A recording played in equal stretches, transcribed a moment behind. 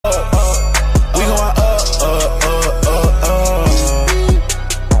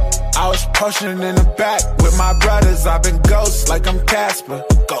potion in the back with my brothers. I've been ghost like I'm Casper.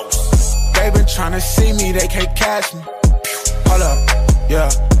 Ghost. They been tryna see me, they can't catch me. Hold up, yeah.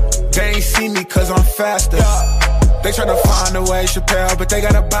 They ain't see me cause I'm faster. They tryna find a way, Chappelle, but they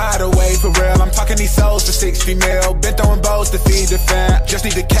gotta buy the way for real. I'm talking these souls for 6 female. Been throwing bows to feed the fam. Just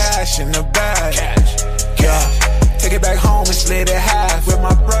need the cash in the bag. Yeah. Take it back home and split it half with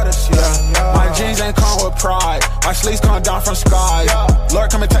my brothers, yeah. My jeans ain't come with pride. My sleeves come down from skies. Lord,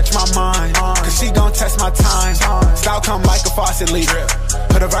 come and touch my mind, cause she gon' test my time. Style come like a faucet leak.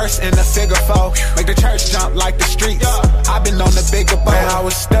 Put a verse in the figure 4. Make the church jump like the streets. I've been on the bigger boat. Man, I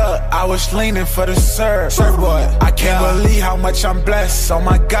was stuck, I was leaning for the surfboard. I can't believe how much I'm blessed, oh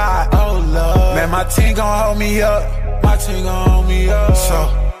my God. Oh Lord, man, my team gon' hold me up. My team gon' hold me up.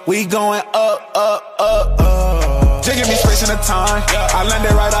 So, we going up, up, up, up. Just give me space and the time. I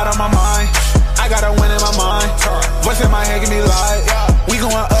landed right out of my mind. I got a win in my mind. Voice in my head give me light. We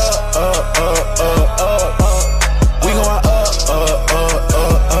going up, up, up, up, up, up. We going up, up, up,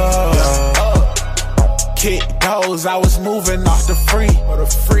 up, up. Kick those, I was moving off the free.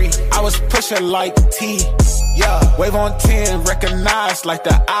 I was pushing like T. Yeah, wave on 10, recognized like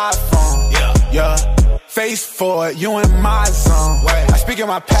the iPhone. Yeah. Face forward, you in my zone. I speak in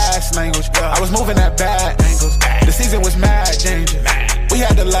my past language. I was moving at bad angles. The season was mad dangerous. We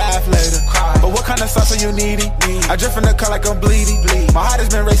had to laugh later. But what kind of sauce are you needing? I drift in the car like I'm bleeding. My heart has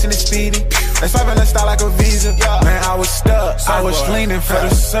been racing and speeding. They swiping the style like a visa. Man, I was stuck. I was leaning for the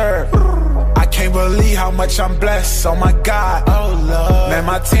serve. I can't believe how much I'm blessed. Oh my God. Oh Lord. Man,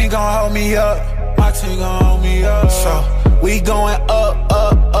 my team gon' hold me up. My team gon' hold me up. So we going up,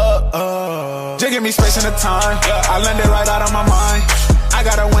 up, up, up. Just give me space and the time. I landed right out of my mind. I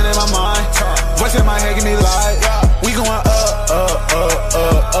got a win in my mind. Voice in my head give me light. We going up, up, up,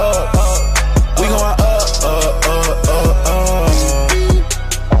 up, up, up. We going up, up, up, up, up.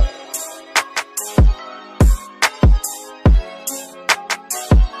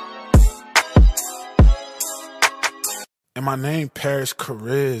 And my name Paris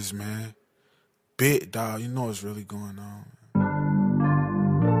Chariz, man. Bit dog, you know what's really going on.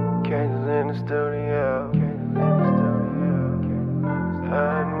 Cases in the studio,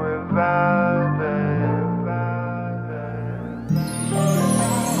 and we're vibing.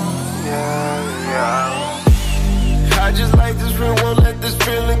 Yeah. I just like this real, won't let this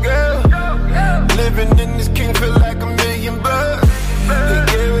feeling go. Living in this king feel like $1 million.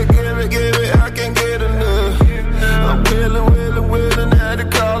 Give it, I can't get enough. I'm willing, had to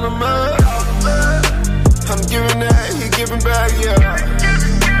call him up. I'm giving that, he giving back, yeah.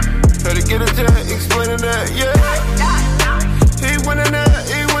 Had to get a tag, explaining that, yeah. He winning that,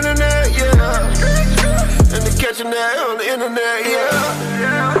 yeah. And they catching that on the internet, yeah.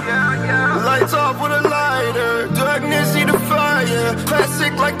 Lights off with a lighter, darkness see the fire.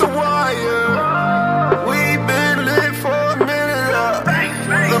 Classic like The Wire. We've been lit for a minute,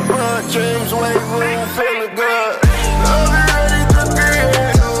 LeBron James, wave room, feeling good. I'll be ready to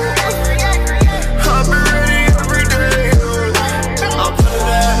create. I'll be ready every day. I'm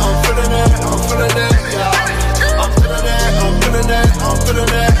feeling that, yeah. I'm feeling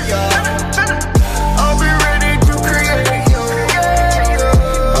that, yeah. I'll be ready to create.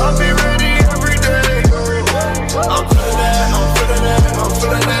 I'll be ready every day. I'm feeling that, yeah. I'm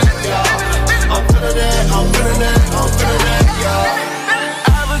feeling that, yeah.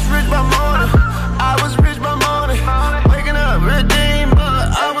 I was rich by morning. Waking up redeemed, but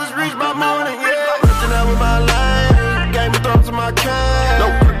I was rich by morning, yeah. Lifting out with my line, gave me thoughts of my kind. No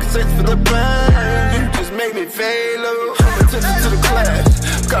Percocets for the pain, you just make me fail. I'm attention to the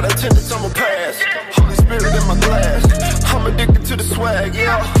class, got attendance on my past. Holy Spirit in my glass, I'm addicted to the swag,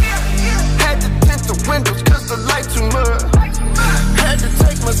 yeah. Had to tint the windows cause the light too much. Had to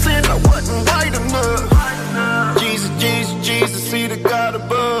take my sin, I wasn't white enough. Jesus, see the God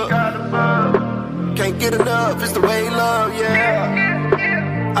above. Can't get enough, it's the way love,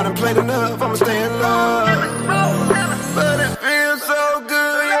 yeah. I done played enough, I'ma stay in love. But it feels so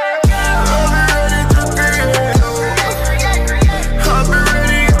good, yeah. I'll be ready to create. I'll be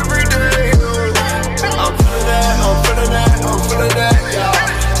ready every day. I'm feeling that, yeah. I'm feeling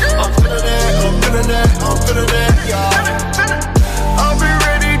that, yeah. I'll be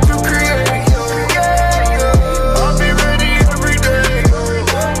ready to create. I'll be ready every day.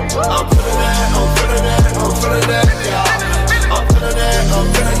 I'm feeling that, yeah.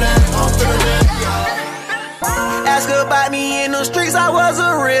 I'm feeling that, yeah. Ask about me in the streets, I was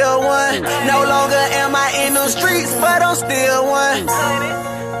a real one. No longer am I in the streets, but I'm still one.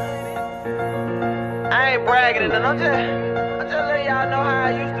 I ain't bragging, and I'm just letting y'all know how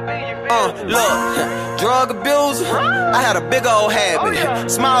I used to be, you feel? Look, drug abuser, I had a big old habit.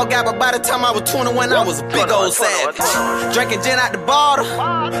 Small guy, but by the time I was 21, I was a big old savage. Drinking gin out the bottle,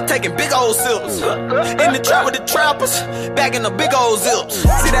 taking big old sips. In the trap with the trappers, back in the big old zips.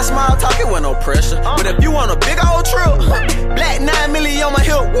 See that small talk, it wasn't no pressure. But if you want a big old trip, black 9 milli on my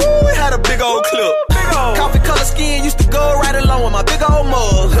hip, woo, it had a big old clip. Coffee color skin used to go right along with my big old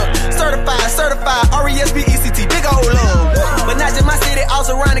mug. Certified, R-E-S-P-E-C-T, big old love. But not just my city,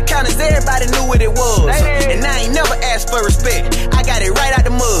 also around the counties, everybody knew what it was. And I ain't never asked for respect, I got it right out the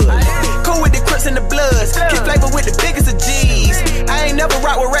mud. Cool with the Crips and the Bloods, get flavor with the biggest of G's. I ain't never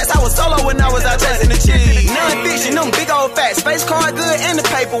rock with rats, I was solo when I was out chasing the cheese. Non-fiction, them big old facts, face card good and the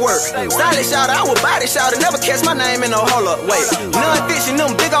paperwork. Solid shouter, I would body shouter, never catch my name in no hold up, wait. Non-fiction,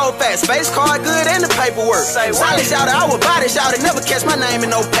 them big old facts, face card good and the paperwork. Solid shouter, I would body shouter, never catch my name in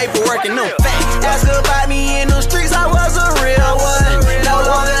no paperwork and no facts. Ask about me in the streets, I was a real one. No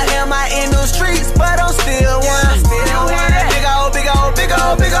longer am I in the streets, but I'm still one. Big old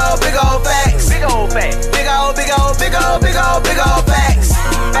facts. Big old facts.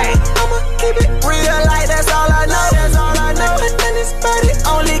 I'ma keep it real like that's all I know. And this buddy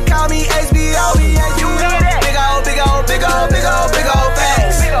only call me HBO. Big old facts. Big old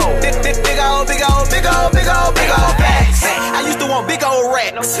facts. I used to want big old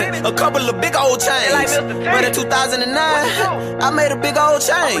racks, a couple of big old chains. But in 2009, I made a big old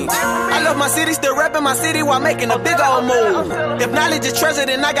change. I love my city, still rapping my city while making a big old move. If knowledge is treasure,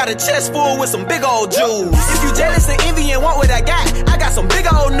 then I got a chest full with some big old jewels. If you jealous and envy and want what I got some big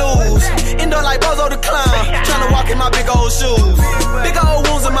old news. Indoor like Bozo the Clown, trying to walk in my big old shoes. Big old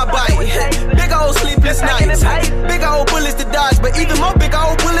wounds in my bite, big old sleepless nights. Big old bullets to dodge, but even more big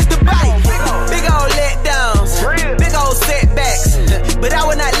old bullets to bite. Big old letdowns, big old setbacks, but I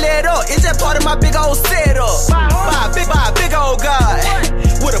will not let up. It's just part of my big old setup. By a big old God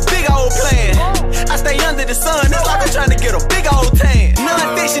with a big old plan. I stay under the sun, it's like I'm trying to get a big old tan.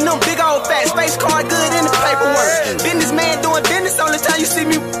 Non-fiction, them big old facts, face card good in the paperwork. Businessman doing business, only time you see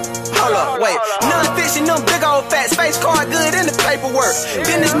me. Hold up, wait. Non-fiction, them big old facts, face card good in the paperwork.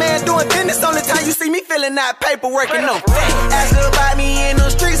 Businessman doing business, only time you see me filling out paperwork and no facts. Ask about me in the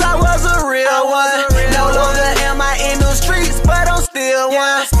streets, I was a real one. No longer am I in the streets, but I'm still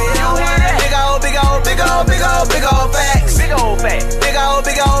one. Big old facts.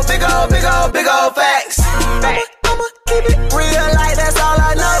 Big old facts. I'ma keep it real like that's all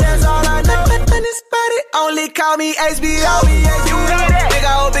I know. And this body only call me HBO. Big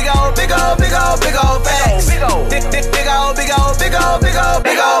old facts.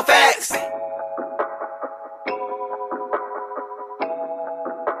 Big old facts.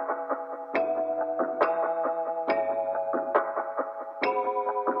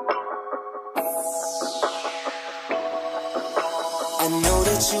 I know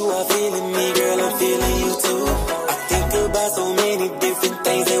that you are feeling me, girl, I'm feeling you too. I think about so many different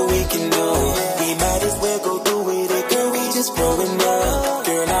things that we can do. We might as well go through with it, girl, we just growing up.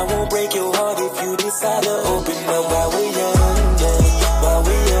 Girl, I won't break your heart if you decide to open up while we're young, yeah. While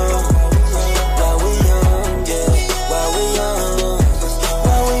we're young, while we're young, yeah. While we're young,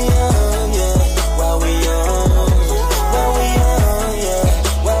 while we're young, yeah. While we're young, while we're young,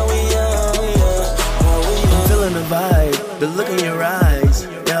 yeah. While we're young, yeah. While we're young. I'm feeling the vibe, the look in your eyes,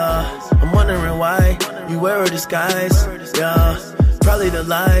 yeah. I'm wondering why you wear a disguise, yeah. Probably the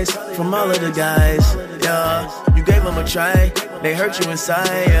lies from all of the guys, yeah. You gave them a try, they hurt you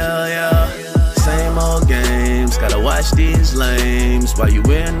inside, yeah. Same old games, gotta watch these lames while you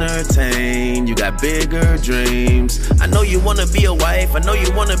entertain. You got bigger dreams. I know you wanna be a wife, I know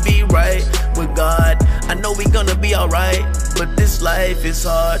you wanna be right with God. I know we gonna be alright, but this life is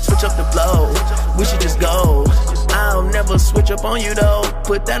hard. Switch up the flow, we should just go. I'll never switch up on you though,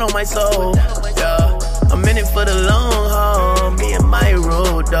 put that on my soul, yeah. I'm in it for the long haul, me and my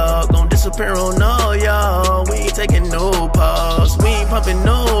road dog. Gon' disappear on all y'all, we ain't taking no pause. We ain't pumping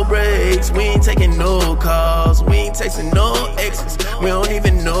no brakes, we ain't taking no calls. We ain't tasting no exes, we don't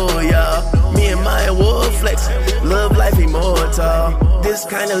even know y'all. Me and my wolf flexing, love life immortal. This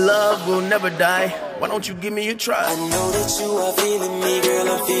kind of love will never die, why don't you give me a try? I know that you are feeling me, girl,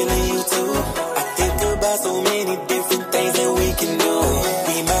 I'm feeling you too. I think about so many different things that we can do.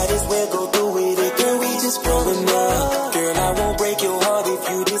 We might as well go through with it, girl, we just growing up. Girl, I won't break your heart if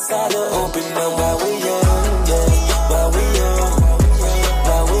you decide to open up while we're young, yeah. While we're young,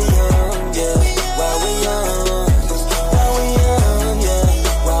 while we're young, yeah. While we're young, while we're young, yeah.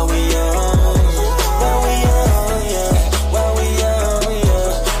 While we're young, while we're young, yeah. While we're young,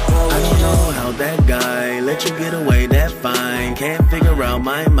 yeah. I don't know how that guy let you get away that fine. Can't figure out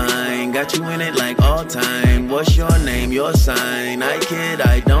my mind, got you in it like all time. What's your name, your sign? I kid,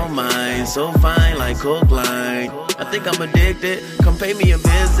 I don't mind. skin so fine like coke line. I think I'm addicted, come pay me a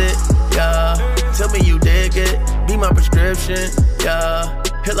visit, yeah. Tell me you dig it, be my prescription, yeah.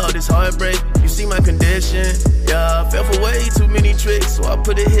 Heal all this heartbreak, you see my condition, yeah. Fell for way too many tricks, so I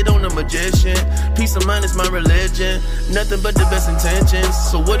put a hit on the magician. Peace of mind is my religion, nothing but the best intentions.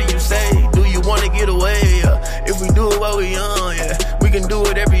 So what do you say? Do you wanna get away? If we do it while we young, yeah, we can do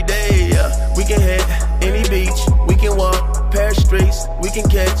it every day, yeah. We can hit any beach, we can walk Paris streets, we can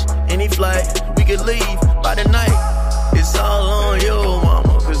catch any flight, we can leave by the night. It's all on you,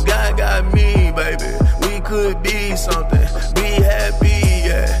 mama, cause God got me, baby. We could be something, be happy,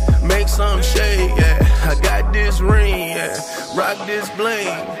 yeah. Make some shake, yeah. I got this ring, yeah. Rock this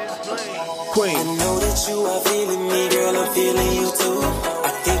bling, queen. I know that you are feeling me, girl, I'm feeling you too.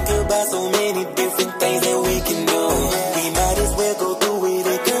 I think about so many different things that we can do. We might as well go through with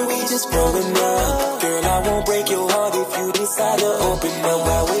it, girl, we just growing up. Girl, I won't break your heart if you decide to open up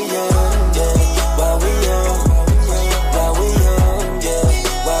while we young, yeah. While we young, while we young, yeah.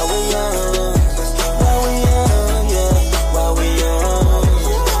 While we young, while we young, yeah. While we young,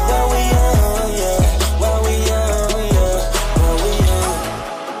 while we young, yeah. While we young, yeah. While we young.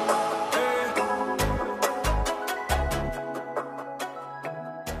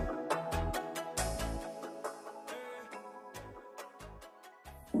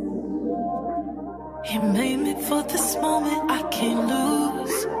 He made me for this moment, I can't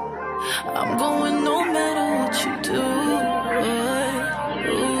lose. I'm going no matter what you do.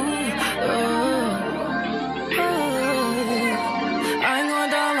 I ain't going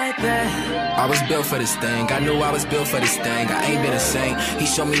down like that. I was built for this thing, I knew I was built for this thing. I ain't been a saint, he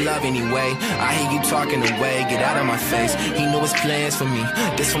showed me love anyway. I hear you talking away, get out of my face. He knew his plans for me,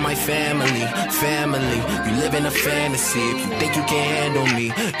 this for my family. Family, you live in a fantasy if you think you can handle me.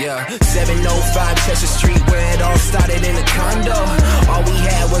 Yeah, 705 Chester Street, where it all started in a condo. All we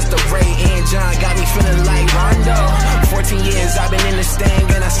had was the Ray and John, got me feeling like Rondo. 14 years I've been in this thing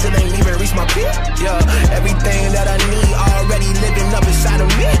and I still ain't even reached my peak. Yeah, everything that I need already living up inside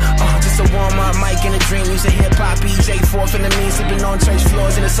of me. Just a warm up mic in a dream, using hip hop, EJ 4 for the mean, sleeping on church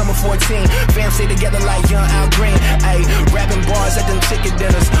floors in the summer 14. Fam stay together like young Al Green. Ayy, rapping bars at them chicken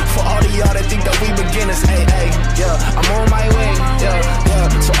dinners. For all of y'all that think that we beginners. Ayy, ayy, yeah, I'm on my way. Yeah, yeah.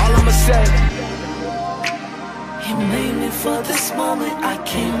 So all I'ma say. He made me for this moment, I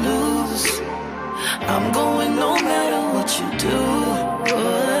can't lose. I'm going no matter what you do.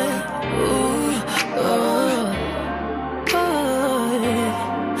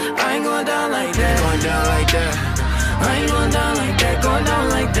 I ain't going down like that. Going down like that. I ain't going down like that. Going down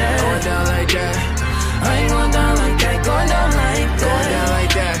like that. Going down like that. I ain't going down like that. Going down like that. Going down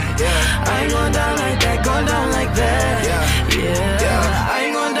like that. Yeah. I ain't going down like that. Going down like that. Yeah. Yeah. I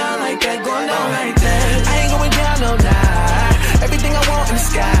ain't going down like that. Going down like that. I ain't going down, no lie. Everything I want in the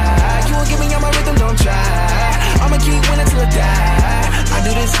sky. You won't give me on my rhythm, don't try. I'ma keep winning till I die. I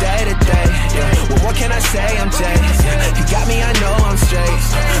do this day to day. Yeah. Well, what can I say? I'm Jay. You got me, I know I'm straight.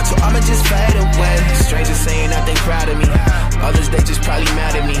 So I'ma just fade away. Strangers saying that they proud of me. Others, they just probably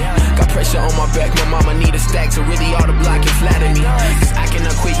mad at me. Got pressure on my back, my mama need a stack. So really all the block can flatter me. Cause I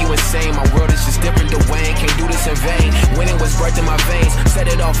cannot quit, you insane. My world is just different to Wayne. Can't do this in vain. Winning was birthed in my veins. Set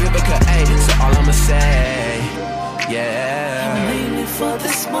it off Vivica A. So all I'ma say, yeah. You made me for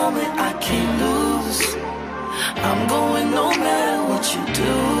this moment, I can't lose. I'm going no matter what you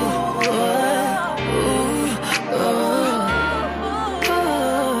do.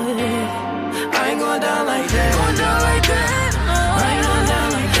 I ain't going down like that. Going down like that. I ain't going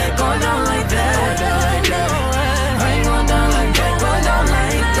down like that. Going down like that. Going down like that. I ain't going down like that. Going down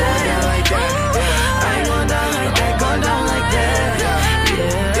like that. Going down like that. I ain't going down like that. Going down like that.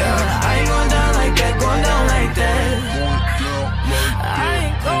 Yeah. I ain't going down like that. Going down like that. I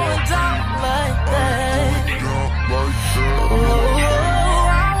ain't going down like that. Oh,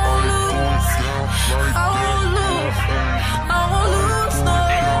 I won't lose. I won't lose. I won't lose, no.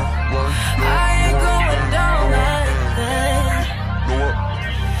 I ain't going down like that.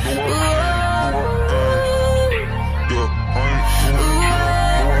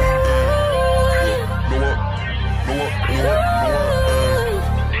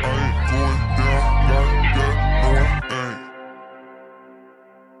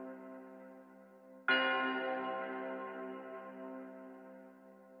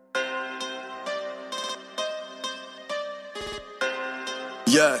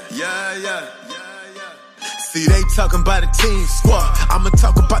 Yeah. See, they talking about a team squad. I'ma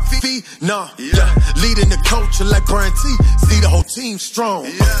talk about the no. Yeah. Leading the culture like Brian T. See the whole team strong.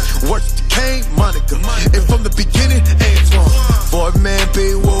 Work the Kane, Monica. And from the beginning, Antoine. Boy, man,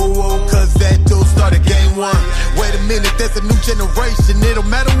 be whoa, cause that dude started game one. Wait a minute, there's a new generation. It don't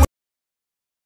matter what.